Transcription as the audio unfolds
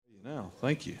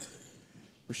Thank you.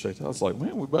 Appreciate that. I was like,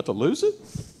 man, we about to lose it?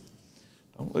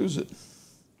 Don't lose it.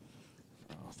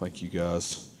 Thank you,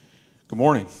 guys. Good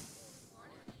morning.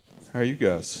 How are you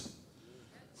guys?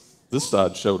 This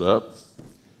side showed up.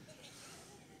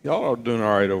 Y'all are doing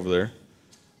all right over there.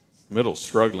 Middle's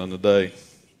struggling today.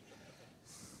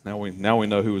 Now we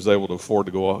know who was able to afford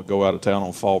to go out of town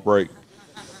on fall break.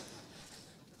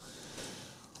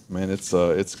 Man, it's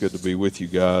good to be with you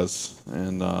guys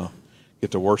and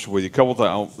get to worship with you. A couple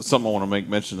things, something I want to make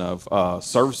mention of.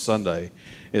 Service Sunday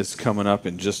is coming up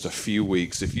in just a few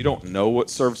weeks. If you don't know what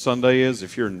Service Sunday is,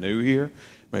 if you're new here,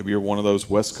 maybe you're one of those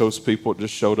West Coast people that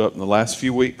just showed up in the last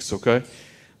few weeks, okay?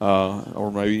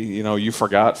 Or maybe you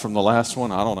forgot from the last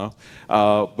one. I don't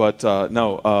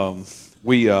know.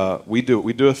 We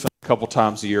do a thing a couple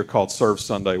times a year called Service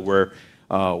Sunday where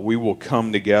we will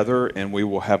come together and we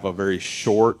will have a very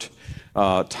short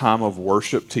time of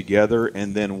worship together,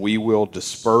 and then we will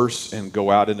disperse and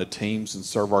go out into teams and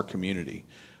serve our community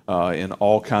in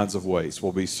all kinds of ways.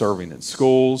 We'll be serving in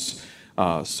schools,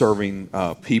 serving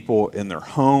people in their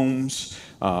homes,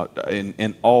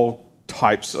 in all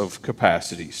types of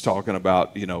capacities, talking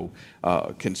about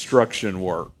construction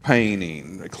work,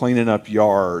 painting, cleaning up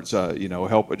yards,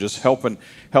 helping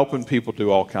people do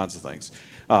all kinds of things.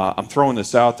 I'm throwing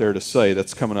this out there to say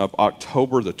that's coming up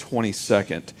October the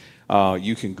 22nd.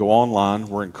 You can go online.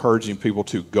 We're encouraging people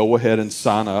to go ahead and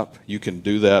sign up. You can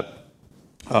do that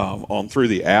through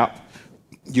the app.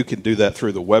 You can do that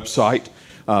through the website.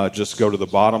 Just go to the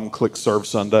bottom, click Serve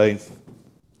Sunday,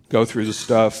 go through the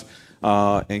stuff,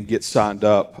 and get signed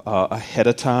up ahead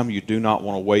of time. You do not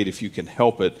want to wait if you can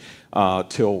help it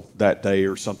till that day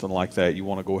or something like that. You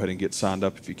want to go ahead and get signed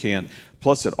up if you can.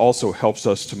 Plus, it also helps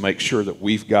us to make sure that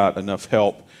we've got enough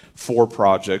help for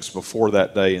projects before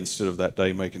that day instead of that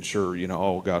day making sure,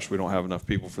 oh gosh, we don't have enough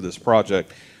people for this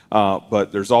project.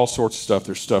 But there's all sorts of stuff.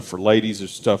 There's stuff for ladies. There's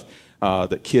stuff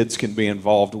that kids can be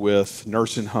involved with,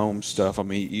 nursing home stuff. I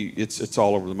mean, it's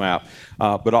all over the map.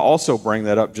 But I also bring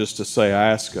that up just to say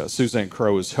I ask Suzanne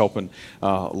Crow is helping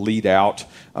lead out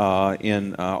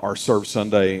in our Serve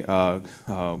Sunday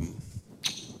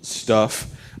stuff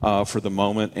for the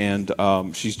moment, and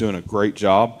she's doing a great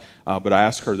job. But I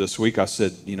asked her this week, I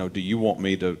said, do you want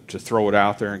me to throw it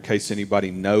out there in case anybody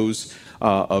knows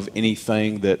of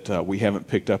anything that we haven't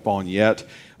picked up on yet?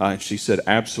 And she said,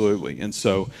 absolutely. And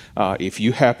so if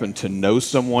you happen to know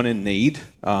someone in need,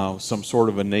 some sort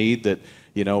of a need that,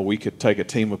 we could take a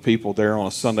team of people there on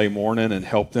a Sunday morning and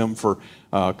help them for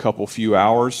a few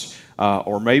hours,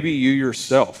 or maybe you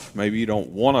yourself, maybe you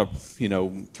don't want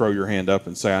to, throw your hand up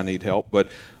and say, I need help, but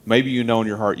maybe in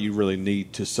your heart you really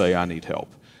need to say, I need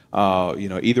help.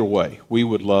 Either way, we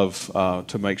would love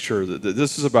to make sure that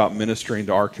this is about ministering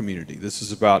to our community. This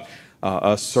is about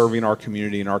us serving our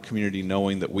community and our community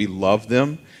knowing that we love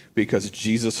them because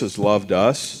Jesus has loved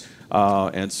us.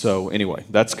 And so anyway,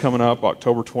 that's coming up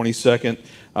October 22nd.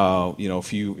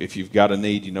 If you've got a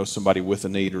need, somebody with a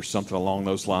need or something along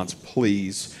those lines,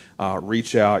 please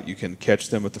reach out. You can catch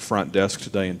them at the front desk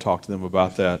today and talk to them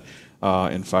about that.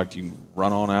 In fact, you can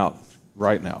run on out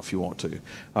right now if you want to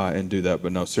and do that.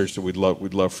 But no, seriously, we'd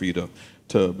love for you to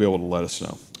be able to let us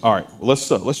know. All right, well,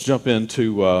 let's jump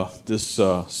into this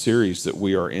series that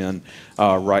we are in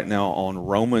right now on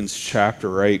Romans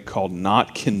chapter 8 called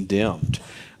Not Condemned.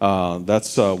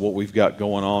 That's what we've got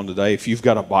going on today. If you've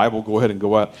got a Bible, go ahead and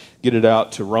go out, get it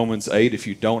out to Romans 8. If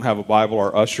you don't have a Bible,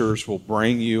 our ushers will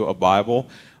bring you a Bible.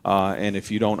 And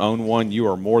if you don't own one, you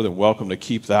are more than welcome to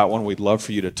keep that one. We'd love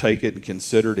for you to take it and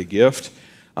consider it a gift.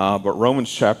 But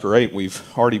Romans chapter 8, we've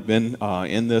already been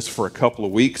in this for a couple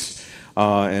of weeks,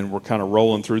 and we're kind of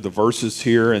rolling through the verses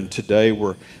here, and today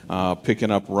we're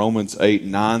picking up Romans 8,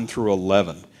 9 through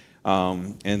 11.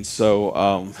 And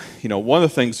so, one of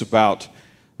the things about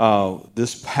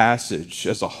this passage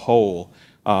as a whole,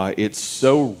 it's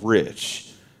so rich.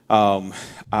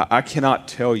 I cannot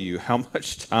tell you how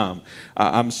much time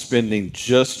I'm spending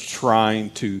just trying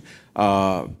to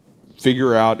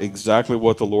figure out exactly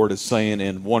what the Lord is saying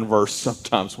in one verse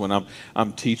sometimes when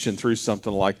I'm teaching through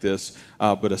something like this,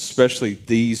 but especially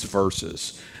these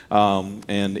verses.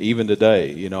 And even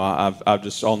today, I've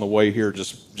just on the way here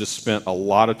just spent a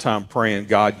lot of time praying,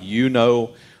 God, you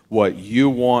know what you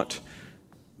want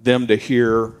them to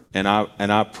hear, and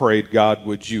I prayed, God,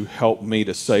 would you help me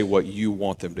to say what you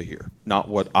want them to hear, not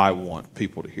what I want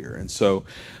people to hear. And so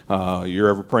you're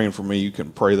ever praying for me, you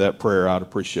can pray that prayer. I'd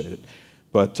appreciate it.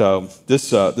 But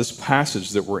this passage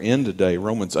that we're in today,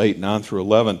 Romans 8, 9 through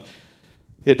 11,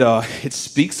 it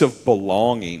speaks of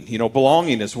belonging.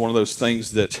 Belonging is one of those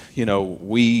things that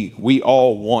we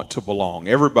all want to belong.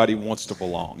 Everybody wants to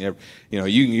belong.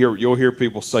 You'll hear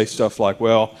people say stuff like,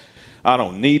 "Well, I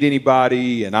don't need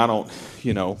anybody, and I don't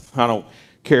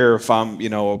care if I'm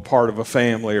a part of a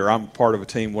family or I'm part of a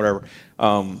team, whatever."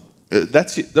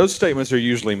 Those statements are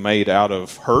usually made out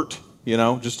of hurt,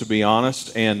 just to be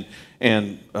honest, and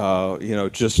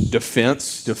just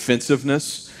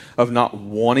defensiveness of not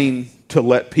wanting to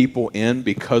let people in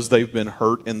because they've been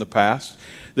hurt in the past.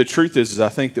 The truth is I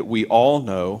think that we all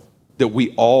know that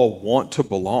we all want to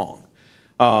belong.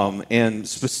 And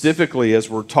specifically, as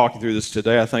we're talking through this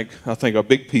today, I think a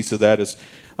big piece of that is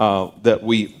that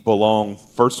we belong,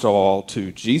 first of all,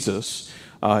 to Jesus,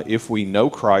 if we know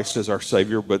Christ as our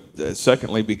Savior, but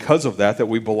secondly, because of that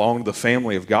we belong to the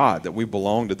family of God, that we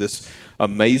belong to this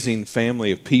amazing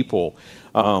family of people.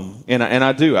 And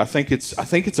I think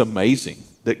it's amazing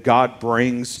that God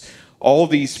brings all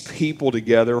these people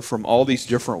together from all these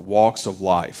different walks of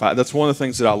life. That's one of the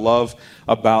things that I love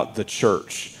about the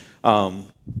church. And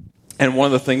one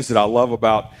of the things that I love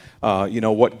about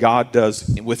what God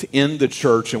does within the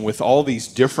church and with all these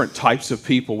different types of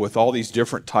people, with all these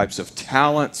different types of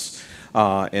talents,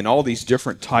 and all these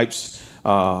different types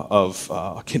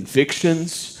of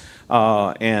convictions,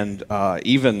 and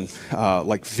even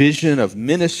like vision of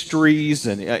ministries,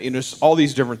 and just all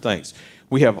these different things.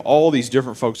 We have all these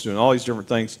different folks doing all these different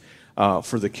things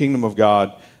for the kingdom of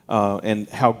God. And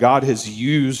how God has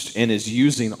used and is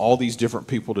using all these different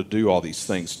people to do all these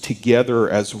things together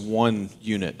as one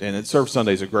unit. And Serve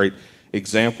Sunday is a great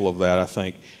example of that, I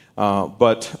think.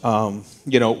 But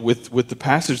with the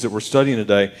passage that we're studying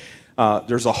today,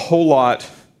 there's a whole lot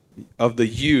of the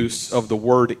use of the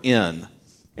word "in."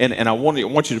 And I want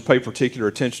you to pay particular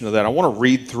attention to that. I want to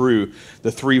read through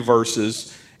the 3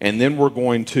 verses, and then we're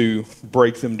going to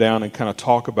break them down and kind of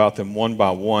talk about them one by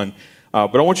one.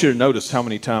 But I want you to notice how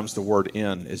many times the word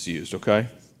 "in" is used, okay?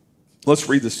 Let's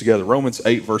read this together. Romans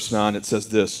 8, verse 9, it says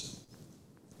this.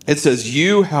 It says,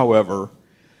 "You, however,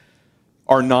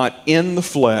 are not in the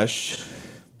flesh,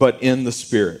 but in the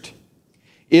Spirit,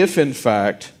 if in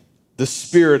fact the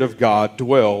Spirit of God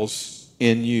dwells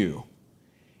in you.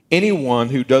 Anyone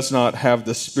who does not have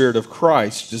the Spirit of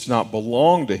Christ does not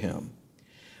belong to him.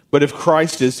 But if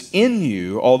Christ is in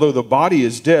you, although the body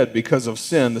is dead because of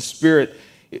sin, the Spirit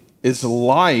is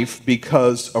life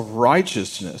because of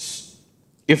righteousness.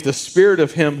 If the Spirit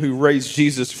of him who raised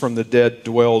Jesus from the dead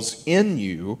dwells in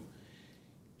you,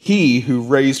 he who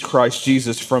raised Christ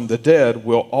Jesus from the dead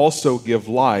will also give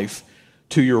life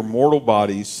to your mortal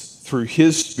bodies through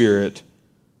his Spirit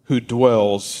who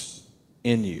dwells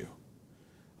in you."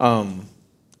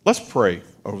 Let's pray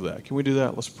over that. Can we do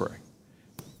that? Let's pray.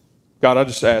 God, I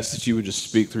just ask that you would just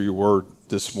speak through your word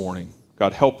this morning.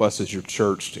 God, help us as your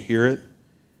church to hear it,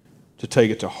 to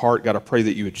take it to heart. God, I pray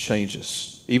that you would change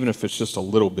us, even if it's just a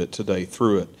little bit today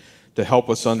through it, to help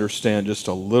us understand just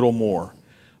a little more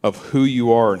of who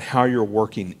you are and how you're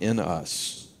working in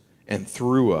us and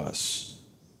through us.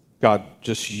 God,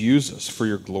 just use us for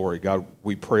your glory. God,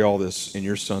 we pray all this in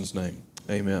your Son's name.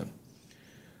 Amen.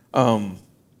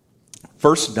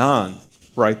 Verse 9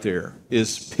 right there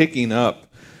is picking up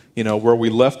where we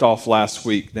left off last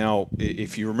week. Now,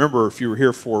 if you remember, if you were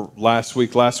here for last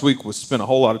week was spent a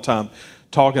whole lot of time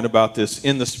talking about this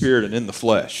in the spirit and in the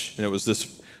flesh. And it was this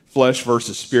flesh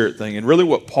versus spirit thing. And really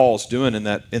what Paul's doing in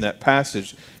that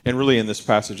passage, and really in this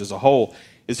passage as a whole,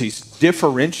 is he's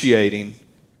differentiating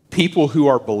people who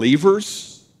are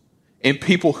believers and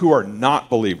people who are not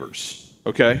believers,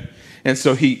 okay? And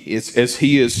so as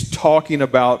he is talking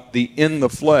about the in the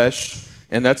flesh,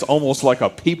 and that's almost like a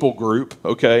people group,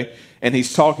 okay? And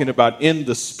he's talking about in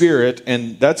the spirit,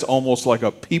 and that's almost like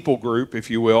a people group, if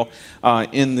you will,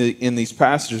 in these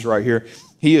passages right here.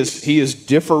 He is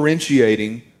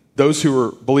differentiating those who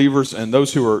are believers and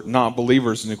those who are not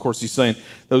believers. And of course, he's saying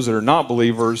those that are not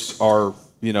believers are,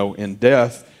 in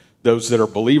death. Those that are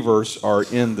believers are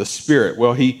in the spirit.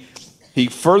 Well, he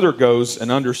further goes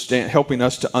and helping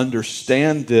us to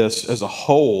understand this as a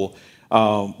whole.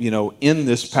 In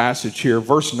this passage here,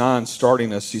 verse 9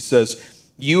 starting us, he says,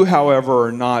 "You, however,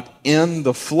 are not in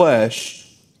the flesh,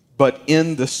 but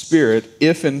in the Spirit,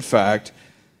 if in fact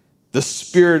the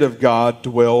Spirit of God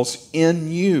dwells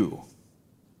in you.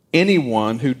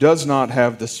 Anyone who does not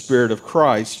have the Spirit of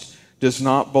Christ does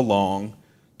not belong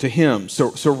to him."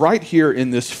 So right here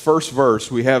in this first verse,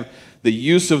 we have the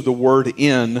use of the word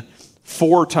 "in"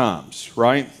 4 times,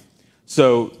 right?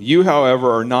 So, "You,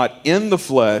 however, are not in the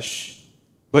flesh,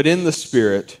 but in the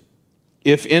Spirit,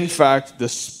 if in fact the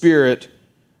Spirit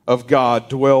of God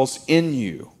dwells in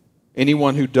you.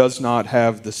 Anyone who does not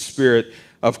have the Spirit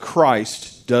of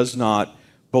Christ does not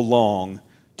belong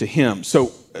to him. So,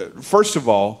 first of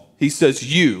all, he says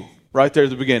you, right there at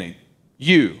the beginning.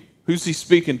 You. Who's he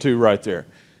speaking to right there?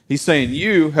 He's saying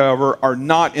you, however, are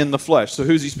not in the flesh. So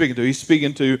who's he speaking to? He's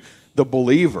speaking to the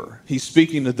believer. He's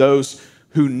speaking to those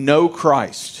who know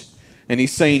Christ. And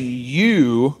he's saying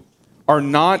you are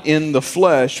not in the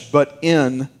flesh, but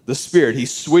in the Spirit.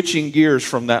 He's switching gears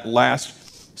from that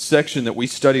last section that we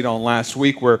studied on last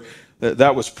week, where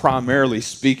that was primarily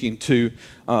speaking to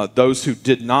those who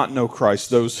did not know Christ,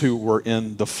 those who were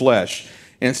in the flesh.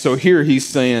 And so here he's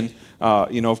saying,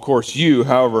 of course, you,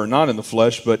 however, are not in the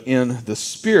flesh, but in the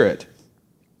Spirit.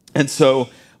 And so,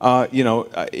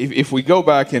 if we go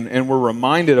back and we're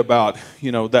reminded about,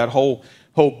 that whole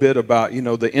bit about,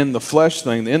 the in the flesh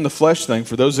thing,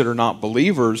 for those that are not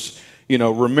believers,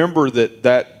 remember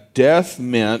that death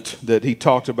meant that he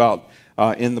talked about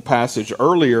in the passage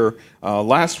earlier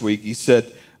last week. He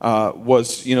said,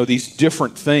 was, these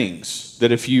different things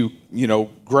that if you,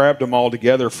 grabbed them all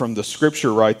together from the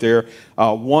scripture right there,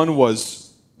 one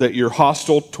was that you're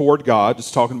hostile toward God.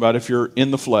 It's talking about if you're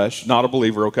in the flesh, not a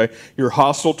believer, okay? You're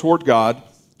hostile toward God.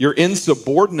 You're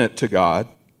insubordinate to God.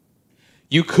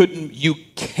 You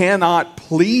cannot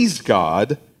please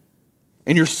God,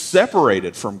 and you're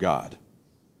separated from God.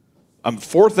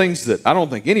 Four things that I don't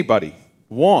think anybody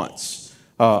wants,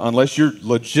 unless you're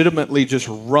legitimately just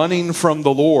running from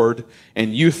the Lord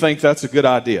and you think that's a good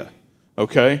idea,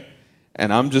 okay?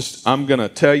 And I'm going to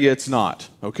tell you it's not,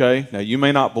 okay? Now, you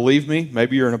may not believe me.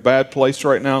 Maybe you're in a bad place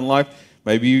right now in life.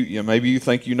 Maybe you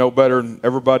think you know better than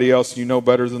everybody else, you know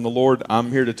better than the Lord. I'm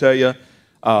here to tell you,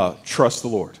 trust the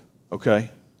Lord,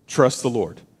 okay? Trust the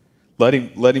Lord. Let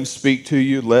him speak to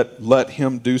you. Let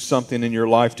him do something in your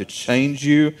life to change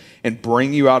you and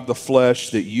bring you out of the flesh,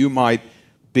 that you might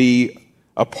be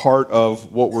a part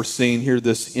of what we're seeing here,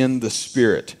 this in the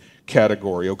Spirit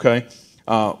category, okay?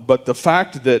 But the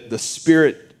fact that the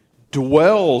Spirit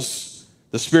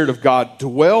of God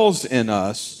dwells in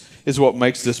us is what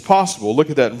makes this possible. Look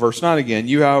at that in verse 9 again.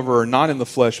 You, however, are not in the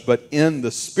flesh, but in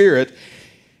the Spirit,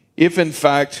 if in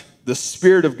fact the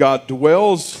Spirit of God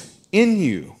dwells in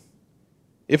you.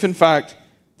 If in fact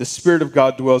the Spirit of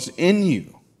God dwells in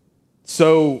you.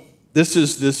 So this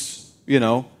is this,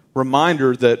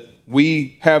 reminder that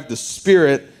we have the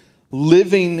Spirit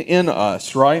living in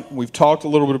us, right? We've talked a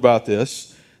little bit about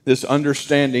this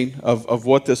understanding of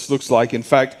what this looks like. In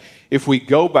fact, if we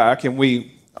go back and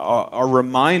we are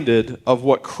reminded of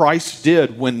what Christ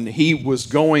did when he was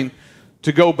going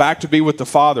to go back to be with the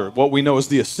Father, what we know as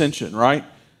the ascension, right?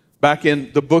 Back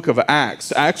in the book of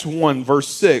Acts 1, verse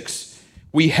 6,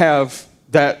 we have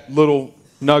that little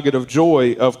nugget of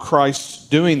joy of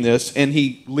Christ doing this, and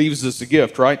he leaves us a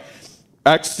gift, right?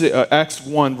 Acts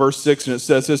 1, verse 6, and it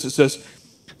says this, it says,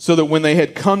 so that when they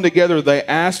had come together, they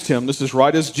asked him, this is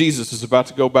right as Jesus is about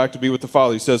to go back to be with the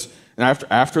Father, he says, and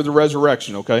after the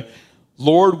resurrection, okay,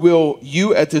 Lord, will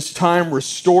you at this time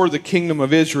restore the kingdom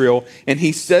of Israel? And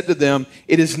he said to them,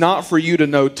 it is not for you to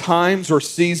know times or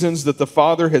seasons that the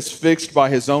Father has fixed by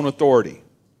his own authority,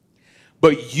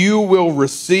 but you will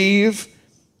receive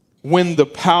you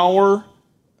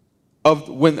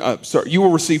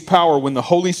will receive power when the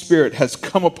Holy Spirit has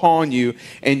come upon you,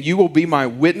 and you will be my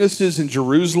witnesses in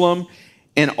Jerusalem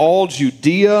and all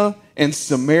Judea and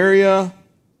Samaria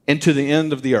and to the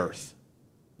end of the earth.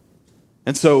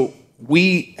 And so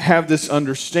we have this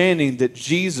understanding that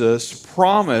Jesus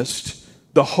promised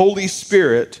the Holy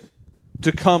Spirit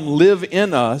to come live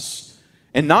in us,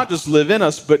 and not just live in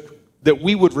us, but that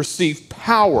we would receive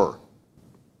power.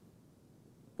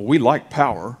 Well, we like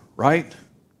power, right?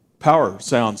 Power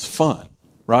sounds fun,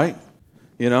 right?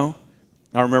 I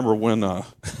remember when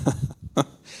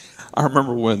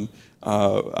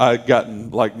I'd gotten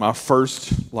like my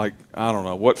first, I don't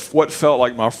know, what felt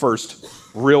like my first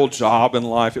real job in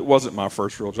life. It wasn't my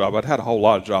first real job. I'd had a whole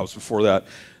lot of jobs before that.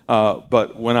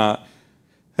 But when I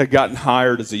had gotten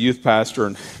hired as a youth pastor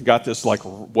and got this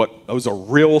what was a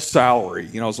real salary,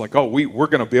 I was like, oh, we're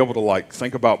going to be able to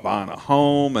think about buying a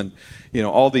home and,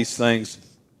 all these things.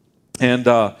 And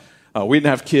we didn't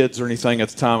have kids or anything at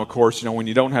the time, of course. When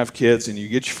you don't have kids and you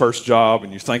get your first job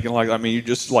and you're thinking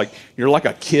you're like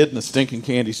a kid in a stinking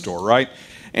candy store, right?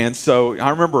 And so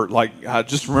I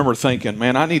just remember thinking,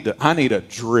 man, I need a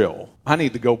drill. I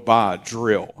need to go buy a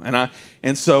drill.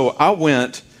 And so I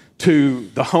went to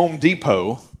the Home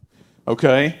Depot,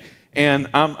 okay? And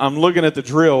I'm looking at the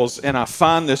drills, and I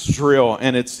find this drill,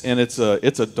 and it's a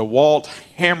DeWalt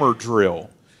hammer drill.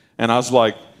 And I was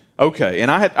like, okay.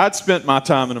 And I'd spent my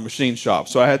time in a machine shop,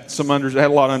 so I had a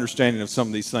lot of understanding of some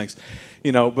of these things,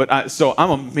 But so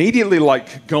I'm immediately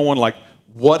going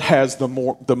what has the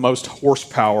most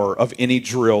horsepower of any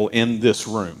drill in this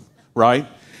room, right?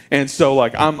 And so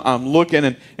like I'm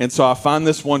looking and so I find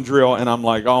this one drill and I'm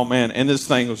like, oh man, and this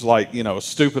thing was like, a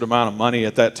stupid amount of money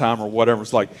at that time or whatever.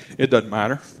 It's like, it doesn't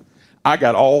matter. I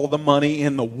got all the money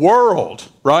in the world,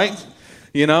 right?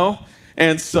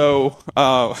 And so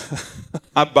I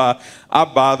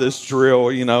buy this drill,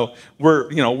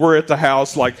 we're at the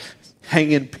house like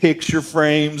hanging picture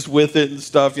frames with it and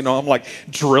stuff. I'm like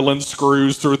drilling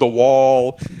screws through the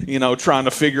wall, trying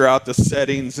to figure out the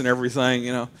settings and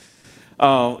everything,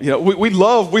 we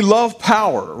love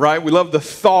power, right? We love the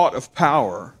thought of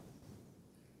power.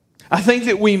 I think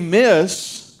that we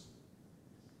miss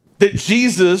that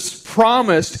Jesus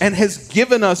promised and has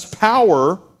given us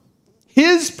power,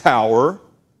 his power,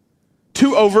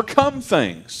 to overcome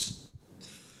things.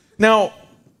 Now,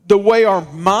 the way our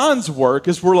minds work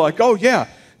is we're like, oh yeah,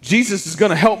 Jesus is going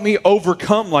to help me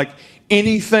overcome like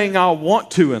anything I want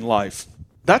to in life.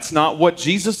 That's not what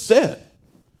Jesus said.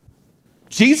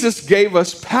 Jesus gave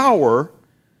us power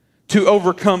to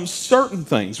overcome certain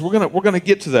things. We're going to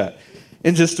get to that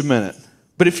in just a minute.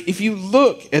 But if you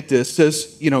look at this, it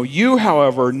says, you,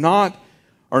 however,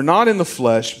 are not in the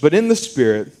flesh, but in the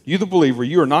Spirit. You, the believer,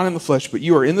 you are not in the flesh, but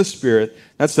you are in the Spirit.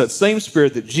 That's that same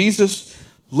Spirit that Jesus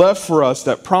left for us,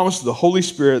 that promise of the Holy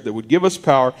Spirit that would give us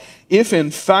power, if in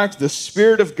fact the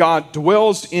Spirit of God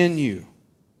dwells in you.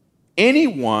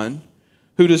 Anyone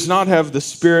who does not have the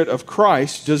Spirit of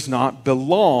Christ does not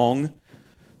belong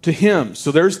to him.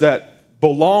 So there's that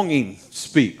belonging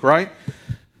speak, right?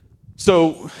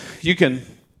 So you can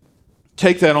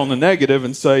take that on the negative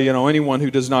and say, anyone who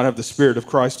does not have the Spirit of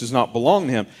Christ does not belong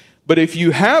to him. But if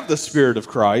you have the Spirit of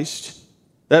Christ,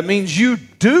 that means you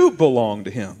do belong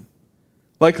to him.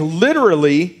 Like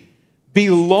literally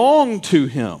belong to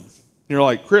him. You're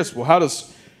like, Chris, well, how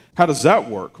does that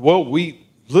work? Well, we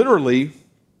literally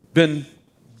been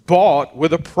bought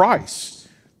with a price.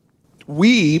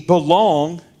 We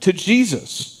belong to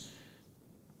Jesus.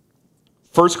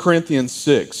 1 Corinthians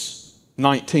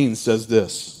 6:19 says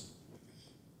this.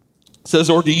 It says,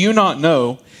 or do you not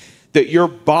know that your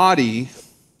body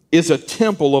is a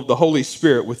temple of the Holy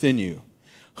Spirit within you,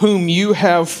 whom you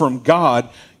have from God?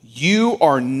 You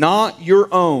are not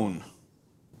your own,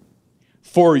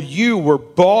 for you were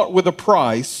bought with a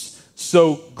price,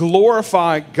 so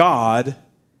glorify God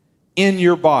in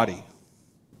your body.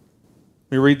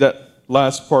 Let me read that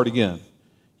last part again.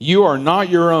 You are not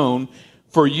your own,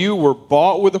 for you were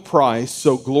bought with a price,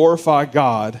 so glorify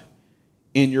God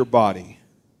in your body.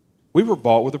 We were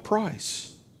bought with a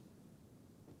price.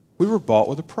 We were bought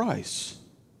with a price.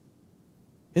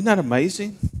 Isn't that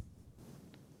amazing?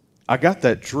 I got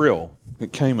that drill.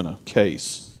 It came in a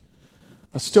case.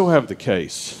 I still have the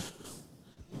case.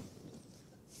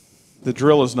 The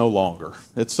drill is no longer.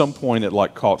 At some point, it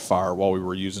caught fire while we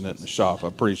were using it in the shop,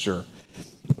 I'm pretty sure.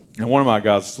 And one of my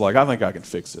guys was like, I think I can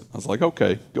fix it. I was like,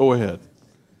 okay, go ahead.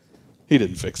 He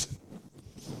didn't fix it.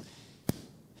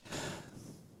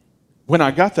 When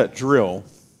I got that drill,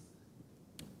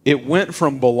 it went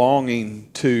from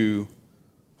belonging to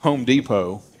Home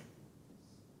Depot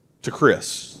to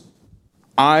Chris.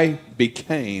 I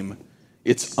became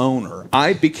its owner.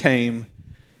 I became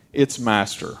its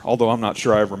master, although I'm not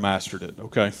sure I ever mastered it,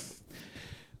 okay?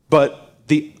 But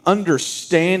the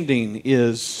understanding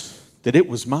is that it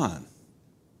was mine.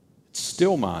 It's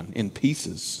still mine in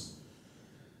pieces.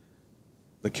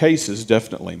 The case is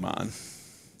definitely mine.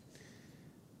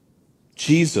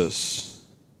 Jesus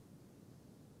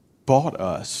bought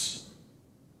us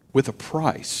with a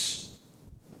price.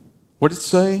 What did it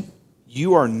say?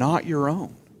 You are not your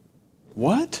own.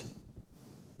 What?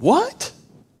 What?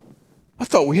 I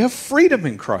thought we have freedom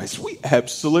in Christ. We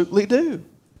absolutely do.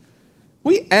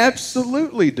 We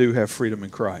absolutely do have freedom in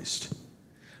Christ.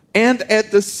 And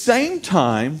at the same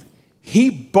time, he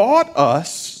bought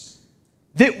us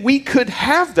that we could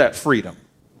have that freedom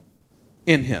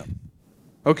in him.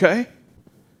 Okay?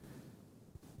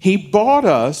 He bought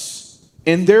us,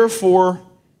 and therefore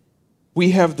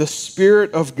we have the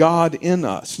Spirit of God in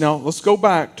us. Now, let's go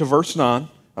back to verse 9.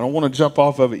 I don't want to jump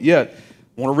off of it yet.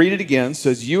 I want to read it again. It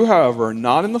says, you, however, are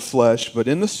not in the flesh, but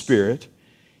in the Spirit.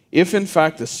 If, in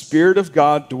fact, the Spirit of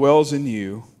God dwells in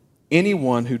you,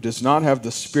 anyone who does not have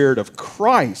the Spirit of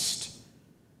Christ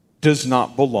does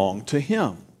not belong to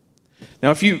him.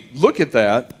 Now, if you look at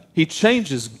that, he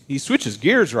switches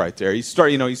gears right there. He's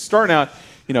starting out,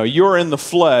 you're in the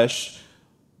flesh,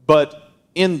 but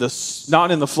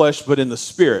not in the flesh, but in the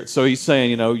Spirit. So he's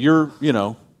saying,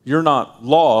 you're not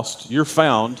lost, you're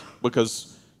found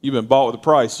because you've been bought with a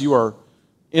price. You are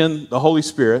in the Holy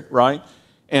Spirit, right?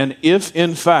 And if,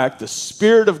 in fact, the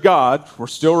Spirit of God, we're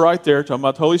still right there, talking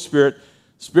about the Holy Spirit,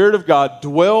 Spirit of God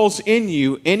dwells in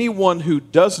you, anyone who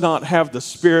does not have the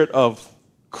Spirit of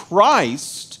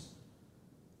Christ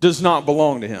does not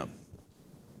belong to him.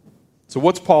 So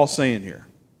what's Paul saying here?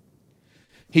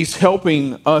 He's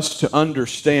helping us to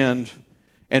understand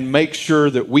and make sure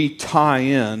that we tie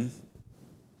in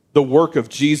the work of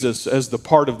Jesus as the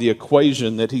part of the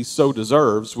equation that he so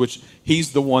deserves, which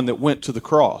he's the one that went to the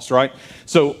cross, right?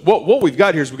 So what we've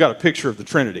got here is we've got a picture of the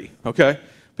Trinity, okay?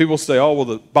 People say, oh, well,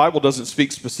 the Bible doesn't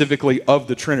speak specifically of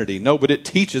the Trinity. No, but it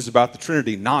teaches about the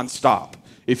Trinity nonstop.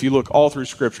 If you look all through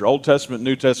Scripture, Old Testament,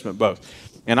 New Testament, both.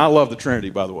 And I love the Trinity,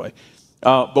 by the way.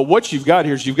 But what you've got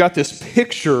here is you've got this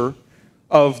picture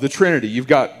of the Trinity. You've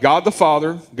got God the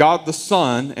Father, God the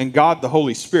Son, and God the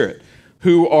Holy Spirit,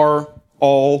 who are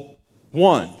all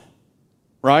one,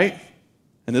 right?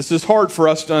 And this is hard for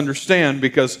us to understand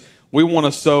because we want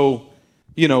to so,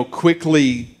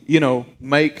 quickly,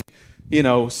 make,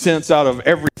 sense out of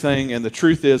everything. And the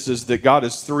truth is that God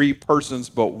is three persons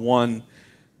but one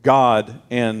God,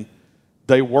 and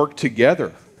they work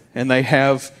together, and they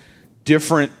have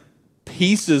different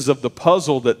pieces of the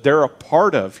puzzle that they're a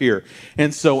part of here.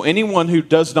 And so anyone who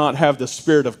does not have the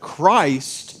Spirit of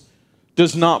Christ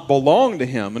does not belong to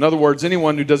him. In other words,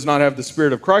 anyone who does not have the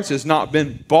Spirit of Christ has not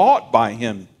been bought by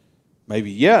him,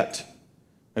 maybe yet.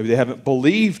 Maybe they haven't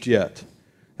believed yet,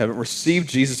 haven't received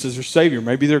Jesus as their Savior.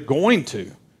 Maybe they're going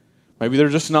to. Maybe they're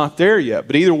just not there yet.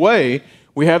 But either way,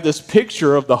 we have this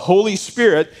picture of the Holy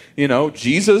Spirit.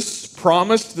 Jesus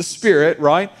promised the Spirit,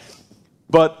 right?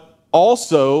 But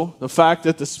also the fact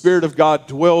that the Spirit of God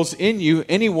dwells in you.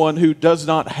 Anyone who does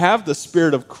not have the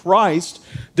Spirit of Christ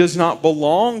does not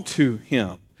belong to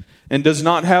him and does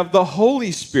not have the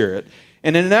Holy Spirit.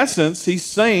 And in essence, he's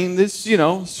saying this,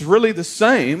 it's really the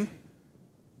same,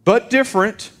 but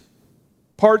different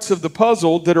parts of the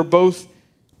puzzle that are both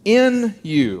in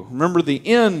you. Remember the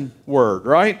in word,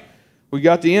 right? We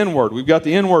got the in word. We've got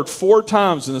the in word 4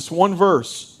 times in this one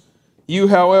verse. You,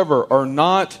 however, are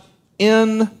not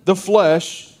in the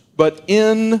flesh, but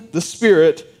in the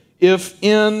Spirit, if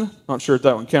in, not sure if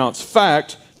that one counts,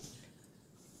 fact,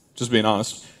 just being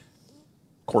honest,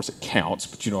 of course it counts,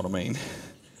 but you know what I mean.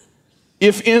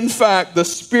 If in fact the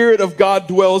Spirit of God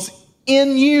dwells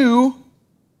in you,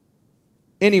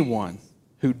 anyone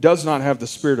who does not have the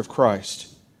Spirit of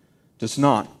Christ does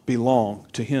not belong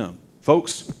to him.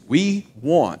 Folks, we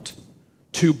want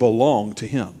to belong to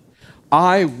him.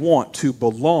 I want to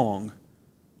belong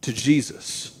to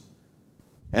Jesus.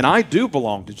 And I do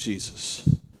belong to Jesus.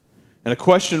 And a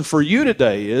question for you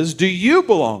today is, do you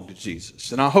belong to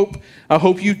Jesus? And I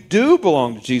hope you do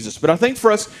belong to Jesus. But I think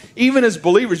for us, even as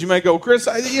believers, you may go, Chris,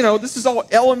 this is all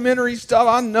elementary stuff.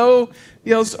 I know,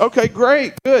 okay,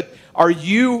 great, good. Are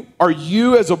you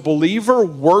as a believer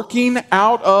working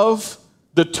out of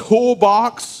the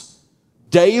toolbox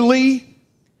daily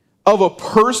of a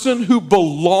person who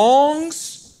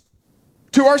belongs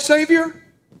to our Savior?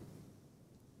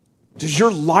 Does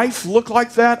your life look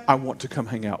like that? I want to come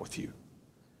hang out with you.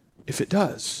 If it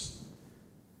does,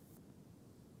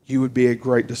 you would be a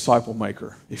great disciple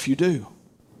maker if you do.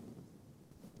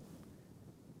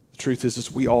 The truth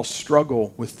is we all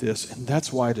struggle with this, and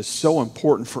that's why it is so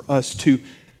important for us to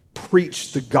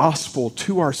preach the gospel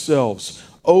to ourselves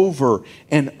over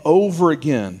and over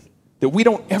again, that we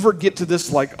don't ever get to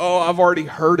this like, oh, I've already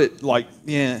heard it,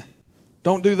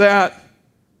 don't do that.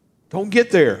 Don't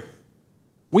get there.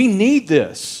 We need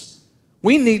this.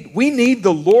 We need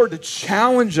the Lord to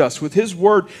challenge us with his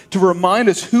word to remind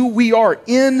us who we are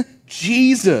in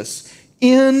Jesus,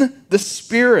 in the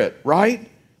Spirit,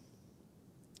 right?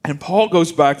 And Paul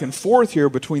goes back and forth here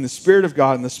between the Spirit of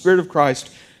God and the Spirit of Christ,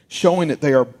 showing that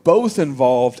they are both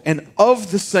involved and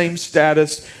of the same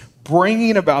status,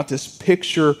 bringing about this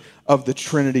picture of the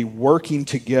Trinity working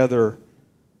together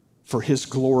for his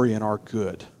glory and our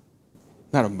good.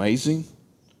 Isn't that amazing?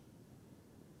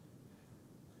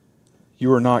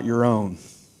 You are not your own,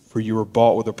 for you were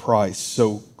bought with a price.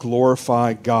 So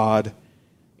glorify God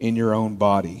in your own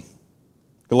body.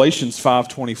 Galatians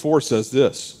 5:24 says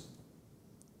this.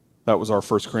 That was our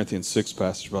 1 Corinthians 6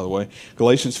 passage, by the way.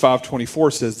 Galatians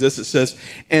 5:24 says this. It says,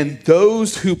 and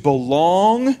those who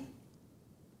belong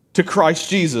to Christ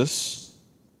Jesus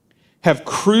have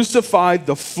crucified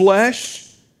the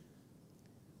flesh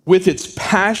with its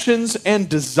passions and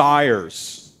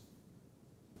desires.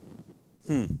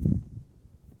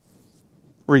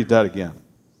 Read that again.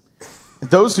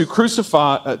 Those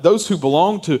who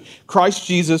belong to Christ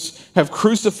Jesus have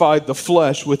crucified the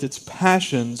flesh with its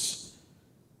passions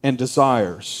and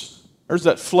desires. There's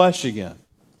that flesh again,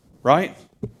 right?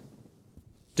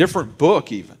 Different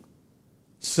book even.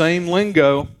 Same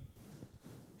lingo.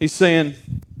 He's saying,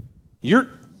 you're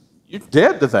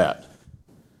dead to that.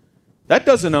 That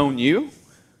doesn't own you.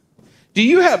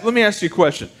 Let me ask you a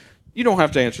question. You don't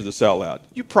have to answer this out loud.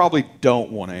 You probably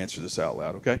don't want to answer this out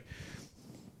loud, okay?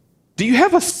 Do you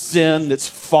have a sin that's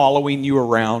following you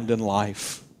around in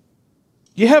life?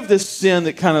 You have this sin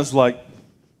that kind of is like,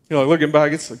 looking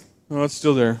back, it's like, oh, it's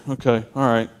still there. Okay, all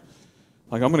right.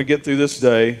 Like, I'm going to get through this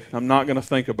day. I'm not going to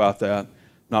think about that. I'm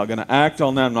not going to act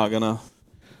on that. I'm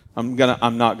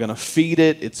not going to feed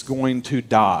it. It's going to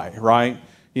die, right?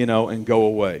 And go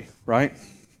away, right?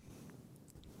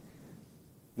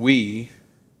 We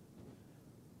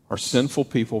are sinful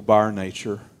people by our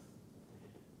nature.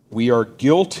 We are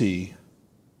guilty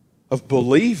of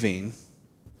believing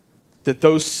that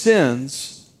those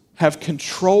sins have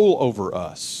control over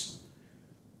us.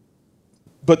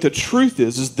 But the truth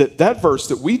is that verse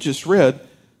that we just read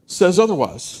says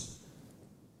otherwise.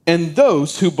 And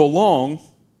those who belong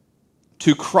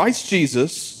to Christ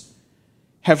Jesus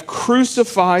have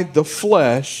crucified the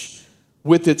flesh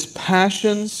with its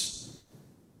passions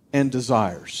and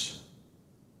desires.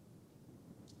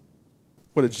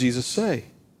 What did Jesus say?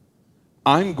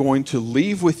 I'm going to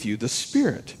leave with you the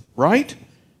Spirit, right?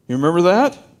 You remember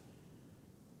that?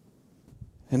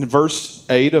 In verse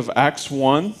 8 of Acts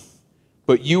 1,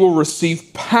 but you will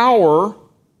receive power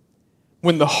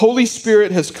when the Holy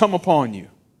Spirit has come upon you.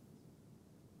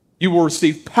 You will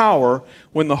receive power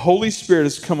when the Holy Spirit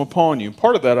has come upon you.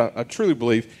 Part of that, I truly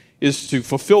believe, is to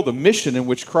fulfill the mission in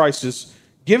which Christ is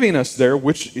giving us there,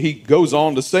 which he goes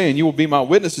on to say, and you will be my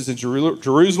witnesses in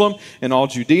Jerusalem and all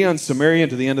Judea and Samaria and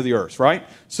to the end of the earth, right?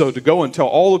 So to go and tell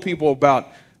all the people about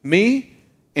me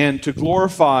and to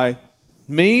glorify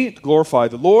me, to glorify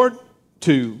the Lord,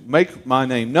 to make my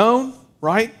name known,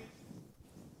 right?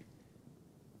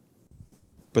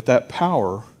 But that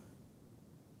power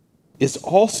is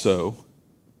also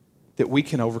that we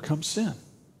can overcome sin.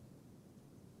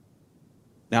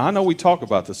 Now, I know we talk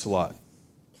about this a lot,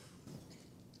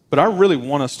 but I really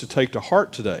want us to take to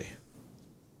heart today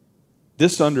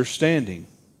this understanding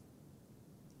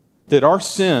that our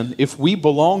sin, if we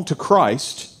belong to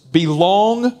Christ,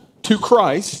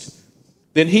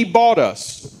 then he bought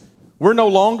us. We're no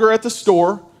longer at the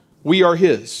store. We are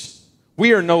his.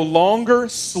 We are no longer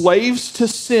slaves to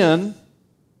sin.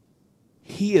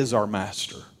 He is our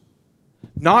master,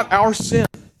 not our sin,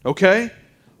 okay?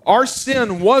 Our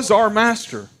sin was our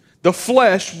master. The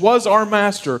flesh was our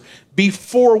master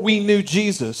before we knew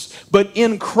Jesus. But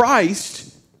in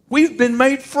Christ, we've been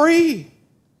made free.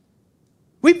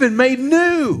 We've been made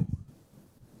new.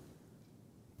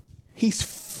 He's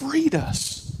freed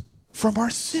us from our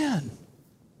sin.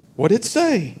 What did it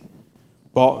say?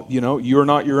 You are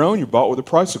not your own. You're bought with a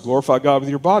price, so glorify God with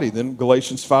your body. Then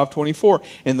Galatians 5:24,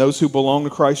 and those who belong to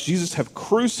Christ Jesus have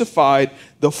crucified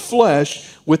the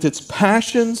flesh with its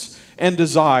passions and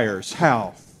desires.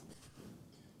 How?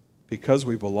 Because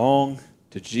we belong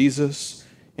to Jesus,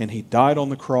 and he died on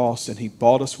the cross, and he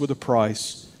bought us with a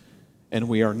price, and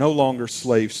we are no longer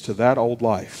slaves to that old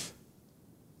life.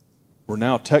 We're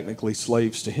now technically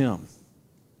slaves to him.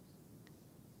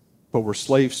 But we're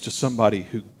slaves to somebody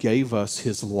who gave us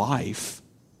his life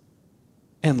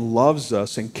and loves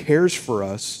us and cares for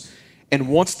us and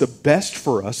wants the best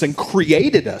for us and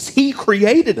created us. He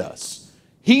created us.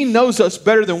 He knows us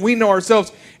better than we know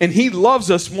ourselves, and he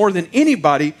loves us more than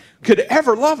anybody could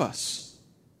ever love us.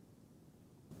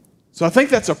 So I think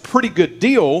that's a pretty good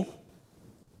deal,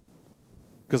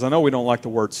 because I know we don't like the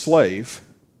word slave,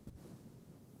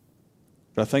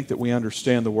 but I think that we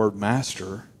understand the word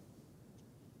master.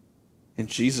 And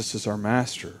Jesus is our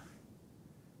master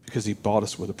because he bought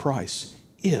us with a price.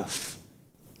 If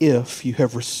you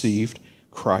have received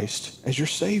Christ as your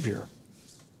Savior.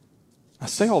 I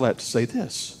say all that to say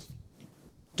this.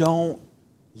 Don't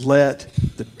let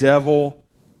the devil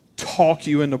talk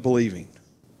you into believing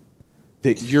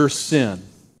that your sin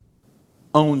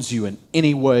owns you in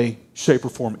any way, shape, or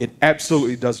form. It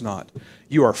absolutely does not.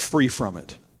 You are free from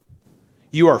it.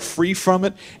 You are free from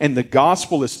it, and the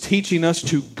gospel is teaching us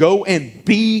to go and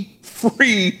be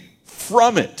free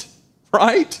from it,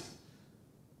 right?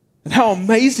 And how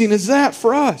amazing is that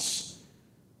for us?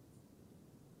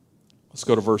 Let's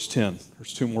go to verse 10.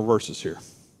 There's two more verses here.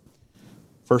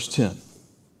 Verse 10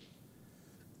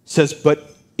 says,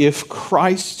 but if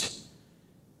Christ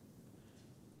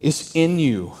is in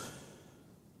you,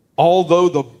 although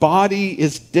the body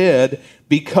is dead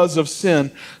because of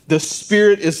sin, the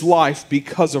Spirit is life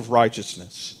because of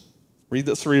righteousness.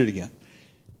 Let's read it again.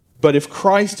 But if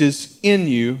Christ is in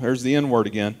you, there's the N word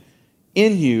again,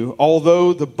 in you,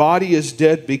 although the body is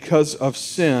dead because of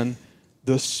sin,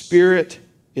 The Spirit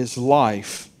is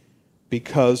life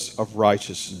because of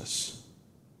righteousness.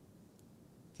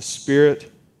 The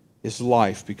Spirit is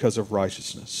life because of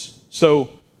righteousness. So,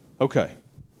 okay.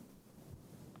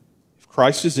 If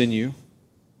Christ is in you,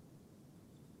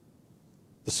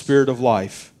 the Spirit of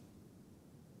life,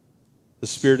 the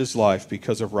Spirit is life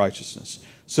because of righteousness.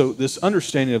 So this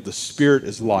understanding of the Spirit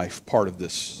is life, part of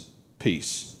this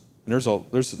piece. And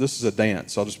this is a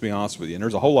dance, I'll just be honest with you. And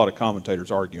there's a whole lot of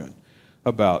commentators arguing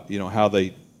about, how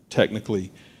they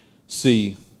technically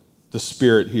see the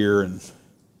Spirit here and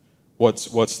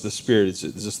what's the Spirit. Is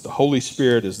this the Holy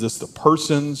Spirit? Is this the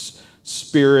person's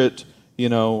spirit?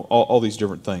 All these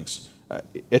different things.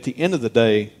 At the end of the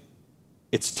day,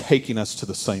 it's taking us to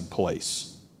the same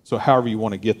place. So however you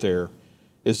want to get there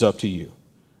is up to you.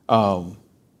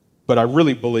 But I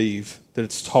really believe that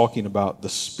it's talking about the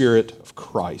Spirit of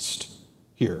Christ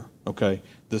here, okay?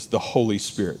 The Holy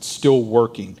Spirit still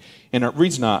working. And the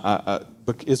reason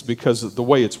is because of the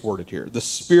way it's worded here. The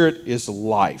Spirit is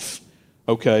life,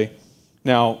 okay?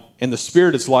 Now, and the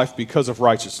Spirit is life because of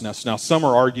righteousness. Now, some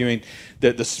are arguing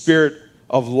that the Spirit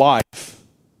of life,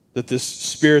 that this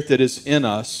Spirit that is in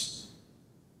us,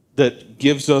 that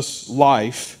gives us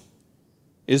life,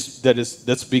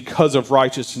 that's because of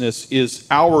righteousness, is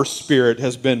our spirit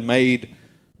has been made,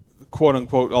 quote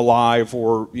unquote, alive,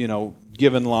 or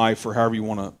given life, or however you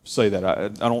want to say that. I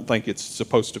don't think it's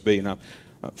supposed to be, and I'm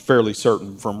fairly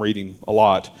certain from reading a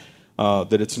lot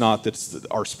that it's not that it's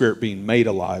our spirit being made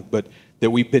alive, but that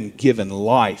we've been given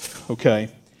life. Okay,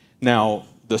 now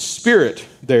the Spirit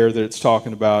there that it's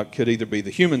talking about could either be the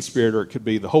human spirit or it could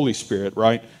be the Holy Spirit,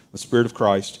 right? The Spirit of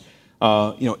Christ.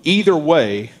 Either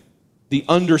way, the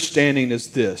understanding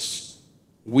is this: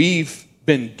 we've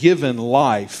been given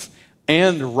life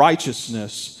and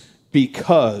righteousness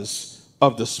because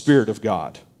of the Spirit of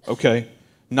God, okay?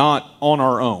 Not on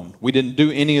our own. We didn't do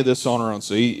any of this on our own.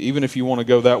 So even if you want to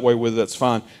go that way with it, that's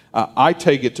fine. I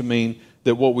take it to mean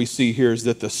that what we see here is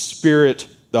that the Spirit,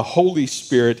 the Holy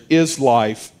Spirit, is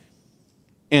life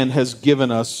and has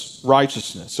given us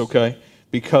righteousness, okay?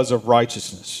 Because of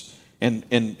righteousness. And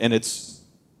it's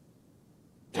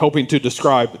helping to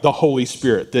describe the Holy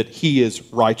Spirit, that He is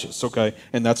righteous, okay?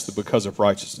 And that's the because of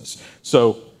righteousness.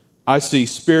 So I see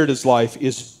Spirit is life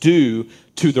is due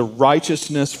to the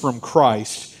righteousness from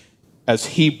Christ as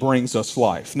He brings us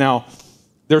life. Now,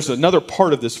 there's another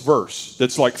part of this verse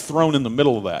that's like thrown in the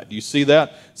middle of that. Do you see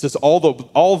that? It says,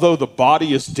 although the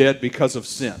body is dead because of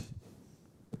sin.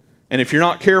 And if you're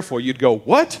not careful, you'd go,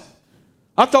 what?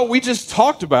 I thought we just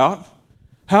talked about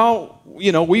how,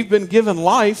 we've been given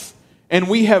life and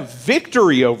we have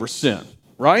victory over sin,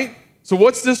 right? So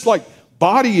what's this like,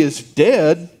 body is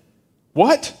dead?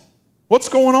 What? What's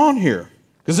going on here?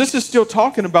 Because this is still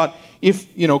talking about if,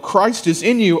 Christ is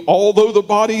in you, although the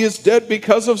body is dead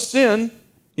because of sin,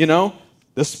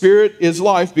 the Spirit is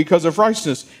life because of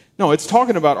righteousness. No, it's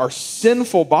talking about our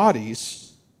sinful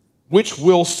bodies, which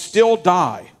will still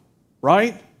die,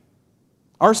 right?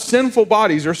 Our sinful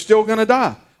bodies are still going to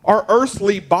die. Our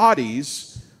earthly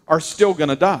bodies are still going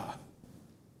to die.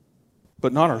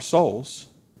 But not our souls,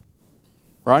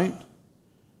 right?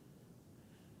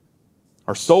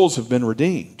 Our souls have been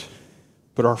redeemed,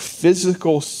 but our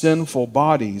physical sinful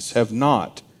bodies have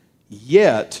not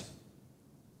yet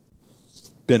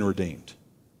been redeemed.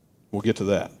 We'll get to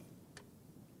that.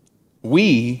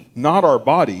 We, not our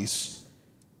bodies,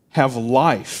 have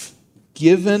life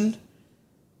given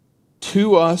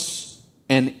to us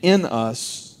and in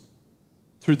us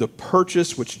through the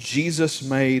purchase which Jesus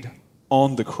made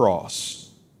on the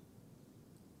cross.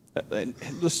 And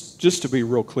just to be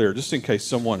real clear, just in case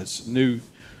someone is new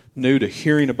to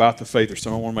hearing about the faith, or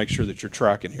someone, I want to make sure that you're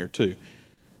tracking here too.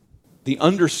 The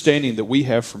understanding that we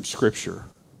have from Scripture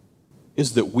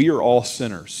is that we are all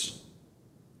sinners,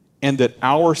 and that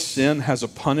our sin has a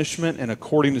punishment, and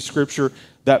according to Scripture,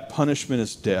 that punishment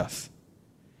is death.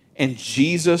 And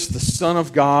Jesus, the Son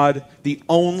of God, the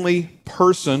only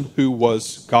person who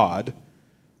was God,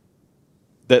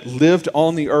 that lived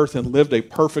on the earth and lived a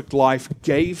perfect life,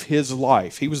 gave His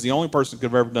life. He was the only person who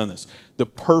could have ever done this. The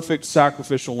perfect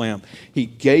sacrificial lamb. He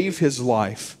gave His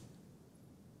life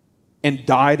and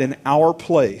died in our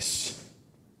place,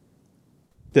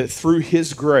 that through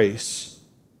His grace,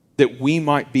 that we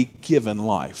might be given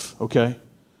life, okay?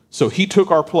 So He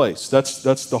took our place.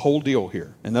 That's the whole deal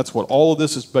here. And that's what all of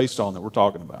this is based on that we're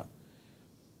talking about.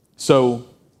 So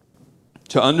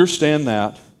to understand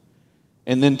that,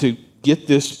 and then to get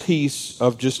this piece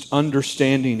of just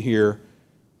understanding here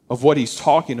of what he's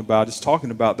talking about, is talking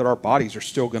about that our bodies are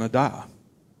still going to die.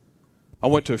 I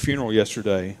went to a funeral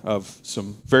yesterday of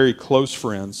some very close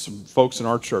friends, some folks in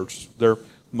our church. They're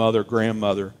mother,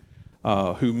 grandmother,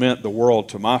 who meant the world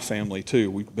to my family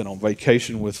too. We've been on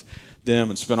vacation with them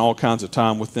and spent all kinds of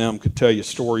time with them. Could tell you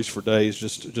stories for days.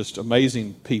 Just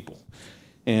amazing people,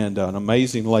 and an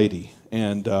amazing lady.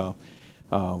 And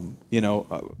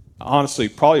honestly,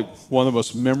 probably one of the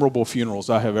most memorable funerals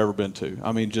I have ever been to.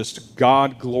 I mean, just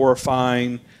God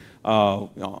glorifying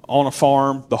on a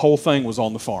farm. The whole thing was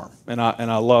on the farm, and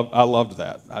I loved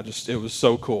that. It was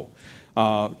so cool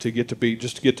to get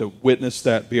to witness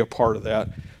that, be a part of that,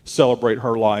 celebrate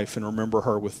her life, and remember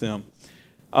her with them.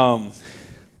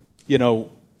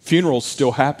 Funerals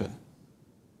still happen,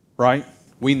 right?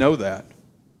 We know that.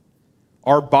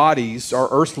 Our bodies, our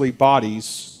earthly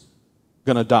bodies,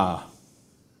 gonna die.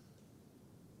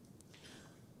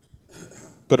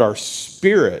 But our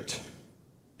spirit,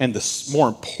 and more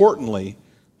importantly,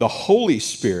 the Holy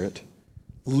Spirit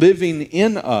living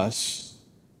in us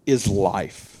is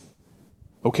life.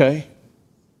 Okay?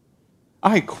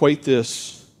 I equate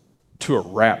this to a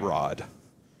rat rod.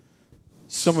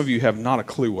 Some of you have not a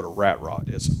clue what a rat rod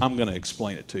is. I'm going to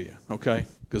explain it to you, okay?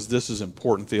 Because this is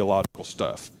important theological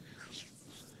stuff.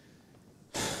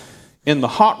 In the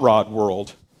hot rod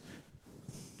world,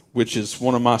 which is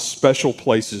one of my special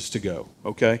places to go,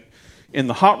 okay? In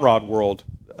the hot rod world,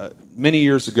 many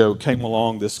years ago came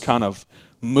along this kind of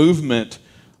movement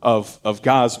of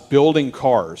guys building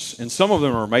cars. And some of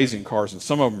them are amazing cars, and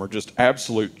some of them are just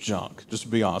absolute junk, just to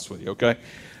be honest with you, okay?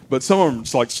 But some of them,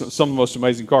 it's like some of the most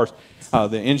amazing cars,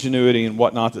 the ingenuity and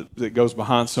whatnot that goes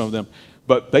behind some of them.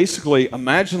 But basically,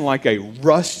 imagine like a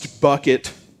rust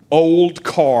bucket, old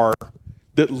car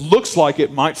that looks like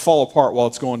it might fall apart while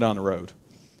it's going down the road.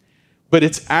 But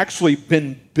it's actually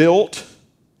been built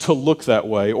to look that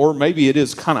way, or maybe it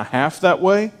is kind of half that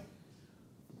way,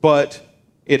 but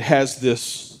it has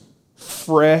this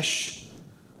fresh,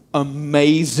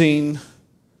 amazing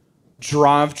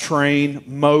drivetrain,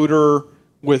 motor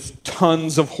with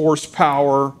tons of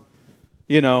horsepower,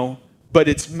 but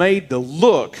it's made to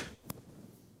look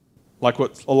like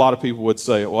what a lot of people would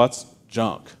say, well, that's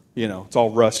junk, it's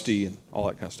all rusty and all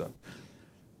that kind of stuff.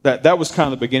 That was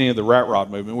kind of the beginning of the rat rod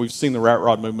movement. We've seen the rat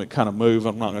rod movement kind of move.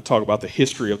 I'm not going to talk about the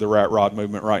history of the rat rod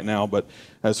movement right now, but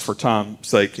as for time's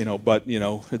sake,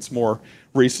 it's more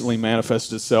recently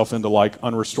manifested itself into like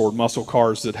unrestored muscle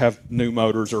cars that have new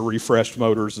motors or refreshed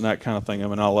motors and that kind of thing. I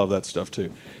mean, I love that stuff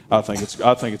too. I think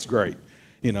it's great.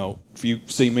 If you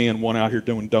see me and one out here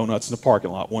doing donuts in the parking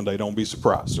lot one day, don't be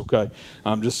surprised, okay?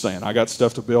 I'm just saying, I got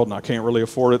stuff to build and I can't really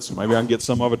afford it, so maybe I can get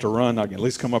some of it to run. I can at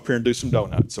least come up here and do some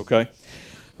donuts, okay?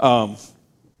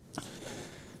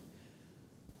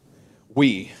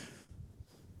 We,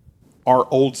 our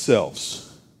old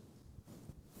selves,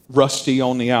 rusty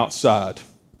on the outside,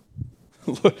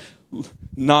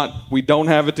 we don't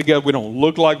have it together, we don't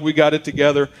look like we got it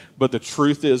together, but the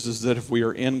truth is that if we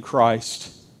are in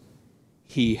Christ,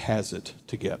 He has it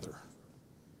together.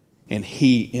 And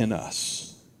He in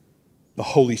us, the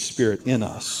Holy Spirit in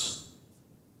us,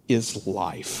 is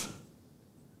life.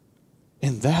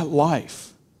 And that life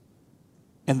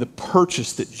and the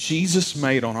purchase that Jesus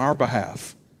made on our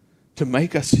behalf to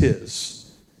make us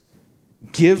His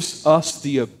gives us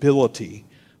the ability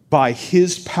by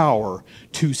His power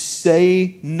to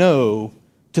say no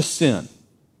to sin,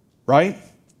 right?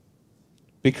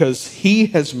 Because He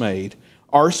has made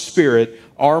our spirit,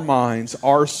 our minds,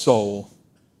 our soul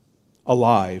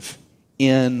alive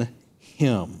in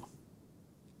Him.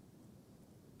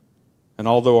 And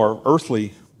although our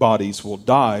earthly bodies will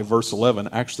die, verse 11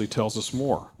 actually tells us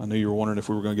more. I knew you were wondering if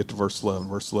we were going to get to verse 11.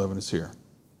 Verse 11 is here.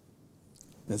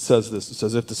 It says this. It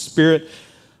says, if the Spirit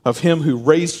of Him who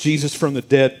raised Jesus from the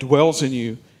dead dwells in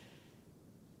you,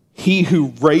 He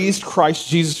who raised Christ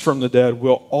Jesus from the dead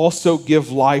will also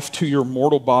give life to your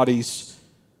mortal bodies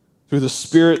through the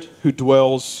Spirit who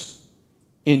dwells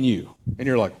in you. And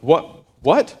you're like,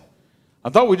 what? I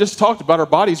thought we just talked about our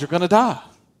bodies are going to die.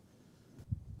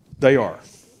 They are.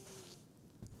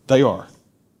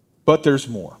 But there's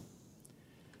more.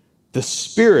 The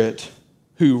Spirit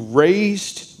who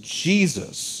raised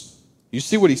Jesus, you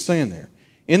see what he's saying there?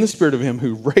 In the Spirit of Him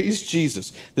who raised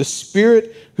Jesus, the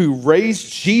Spirit who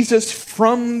raised Jesus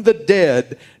from the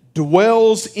dead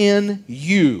dwells in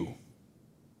you.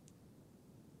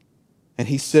 And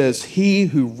he says, He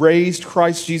who raised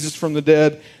Christ Jesus from the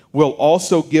dead will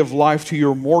also give life to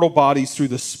your mortal bodies through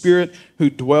the Spirit who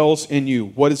dwells in you.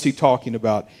 What is he talking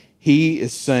about? He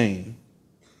is saying,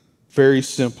 very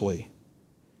simply,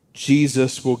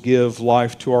 Jesus will give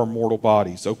life to our mortal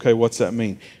bodies. Okay, what's that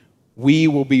mean? We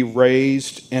will be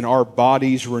raised and our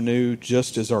bodies renewed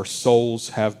just as our souls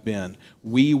have been.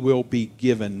 We will be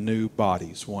given new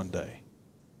bodies one day.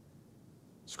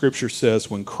 Scripture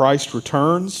says when Christ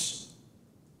returns,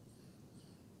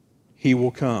 he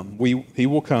will come. He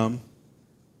will come,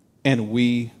 and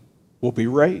we will be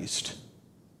raised.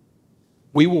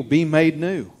 We will be made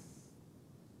new.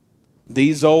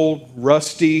 These old,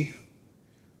 rusty,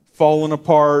 falling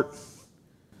apart,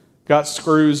 got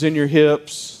screws in your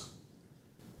hips.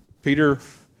 Peter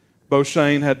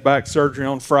Beauchene had back surgery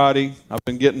on Friday. I've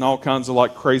been getting all kinds of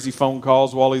like crazy phone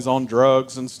calls while he's on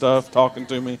drugs and stuff, talking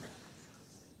to me.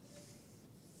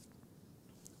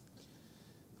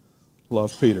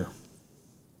 Love Peter.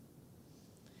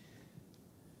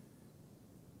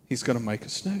 He's going to make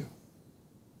us new.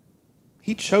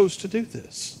 He chose to do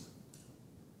this.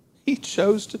 He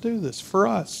chose to do this for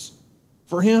us,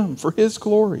 for him, for his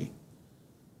glory.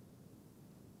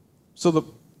 So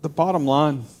the bottom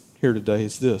line here today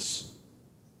is this.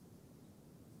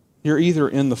 You're either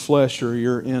in the flesh or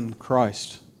you're in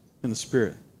Christ, in the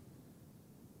Spirit.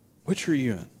 Which are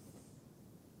you in?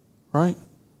 Right?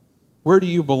 Where do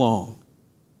you belong?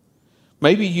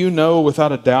 Maybe you know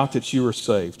without a doubt that you are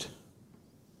saved.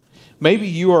 Maybe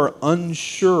you are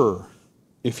unsure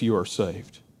if you are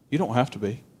saved. You don't have to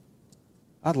be.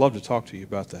 I'd love to talk to you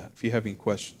about that if you have any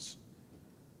questions.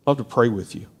 I'd love to pray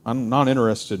with you. I'm not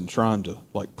interested in trying to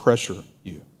pressure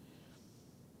you.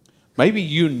 Maybe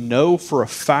you know for a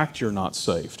fact you're not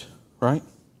saved, right?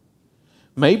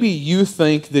 Maybe you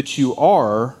think that you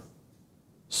are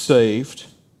saved,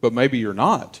 but maybe you're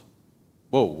not.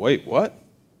 Whoa, wait, what?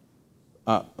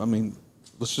 I want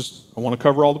to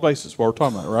cover all the bases while we're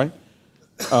talking about it,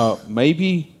 right?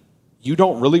 Maybe you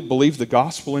don't really believe the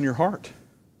gospel in your heart.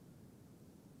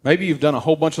 Maybe you've done a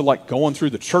whole bunch of going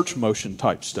through the church motion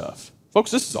type stuff.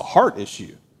 Folks, this is a heart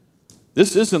issue.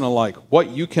 This isn't a what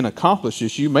you can accomplish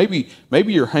issue. Maybe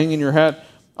you're hanging your hat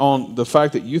on the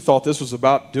fact that you thought this was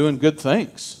about doing good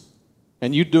things.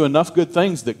 And you do enough good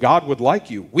things that God would like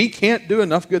you. We can't do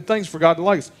enough good things for God to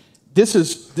like us. This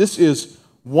is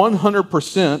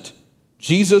 100%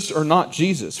 Jesus or not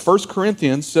Jesus. 1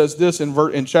 Corinthians says this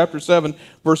in chapter 7,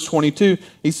 verse 22.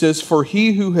 He says, "For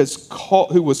he who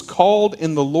was called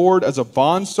in the Lord as a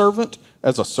bondservant,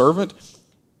 as a servant,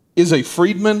 is a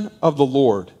freedman of the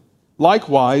Lord.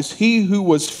 Likewise, he who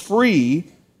was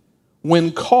free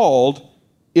when called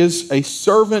is a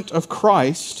servant of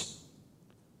Christ.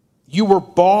 You were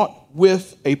bought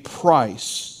with a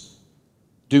price.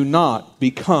 Do not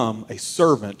become a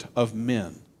servant of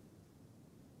men."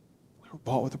 We were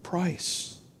bought with a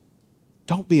price.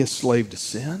 Don't be a slave to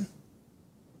sin.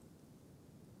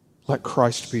 Let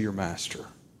Christ be your master.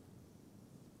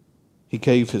 He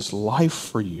gave his life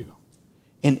for you.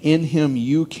 And in him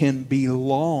you can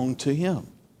belong to him.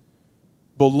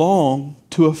 Belong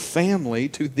to a family,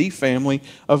 to the family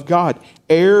of God.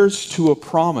 Heirs to a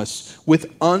promise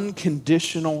with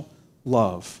unconditional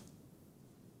love.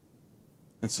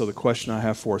 And so the question I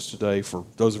have for us today, for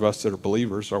those of us that are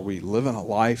believers, are we living a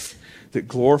life that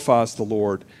glorifies the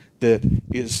Lord, that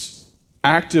is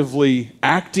actively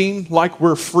acting like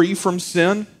we're free from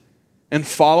sin and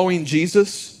following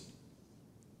Jesus?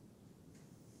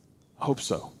 I hope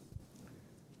so.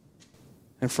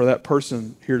 And for that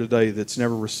person here today that's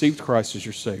never received Christ as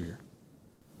your Savior,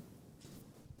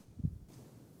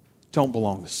 don't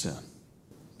belong to sin.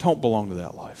 Don't belong to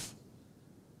that life.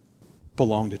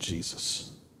 Belong to Jesus.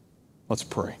 Let's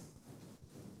pray.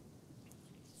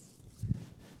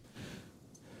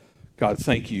 God,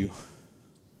 thank you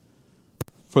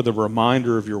for the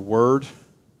reminder of your word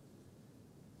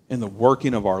and the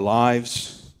working of our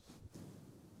lives,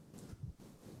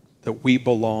 that we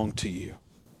belong to you.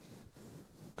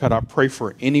 God, I pray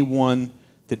for anyone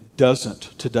that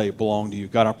doesn't today belong to you.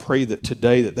 God, I pray that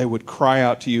today that they would cry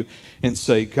out to you and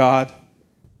say, God,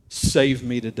 save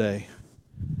me today.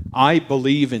 I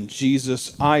believe in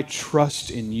Jesus. I trust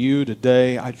in you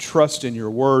today. I trust in your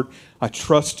word. I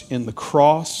trust in the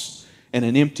cross and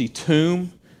an empty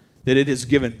tomb, that it has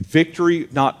given victory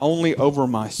not only over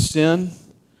my sin,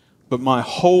 but my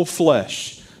whole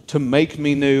flesh, to make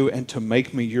me new and to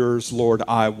make me yours. Lord,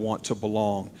 I want to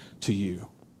belong to you.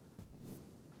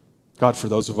 God, for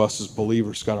those of us as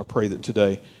believers, God, I pray that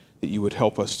today that you would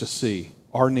help us to see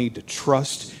our need to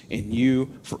trust in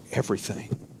you for everything.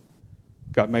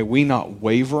 God, may we not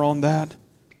waver on that.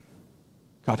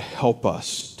 God, help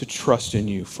us to trust in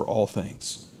you for all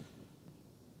things.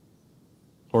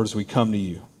 Lord, as we come to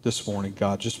you this morning,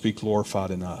 God, just be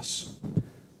glorified in us.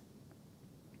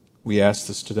 We ask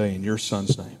this today in your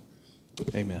Son's name.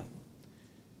 Amen.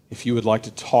 If you would like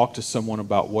to talk to someone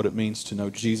about what it means to know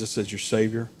Jesus as your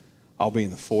Savior, I'll be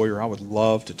in the foyer. I would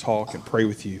love to talk and pray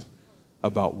with you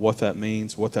about what that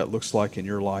means, what that looks like in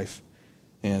your life.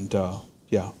 And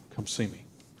come see me.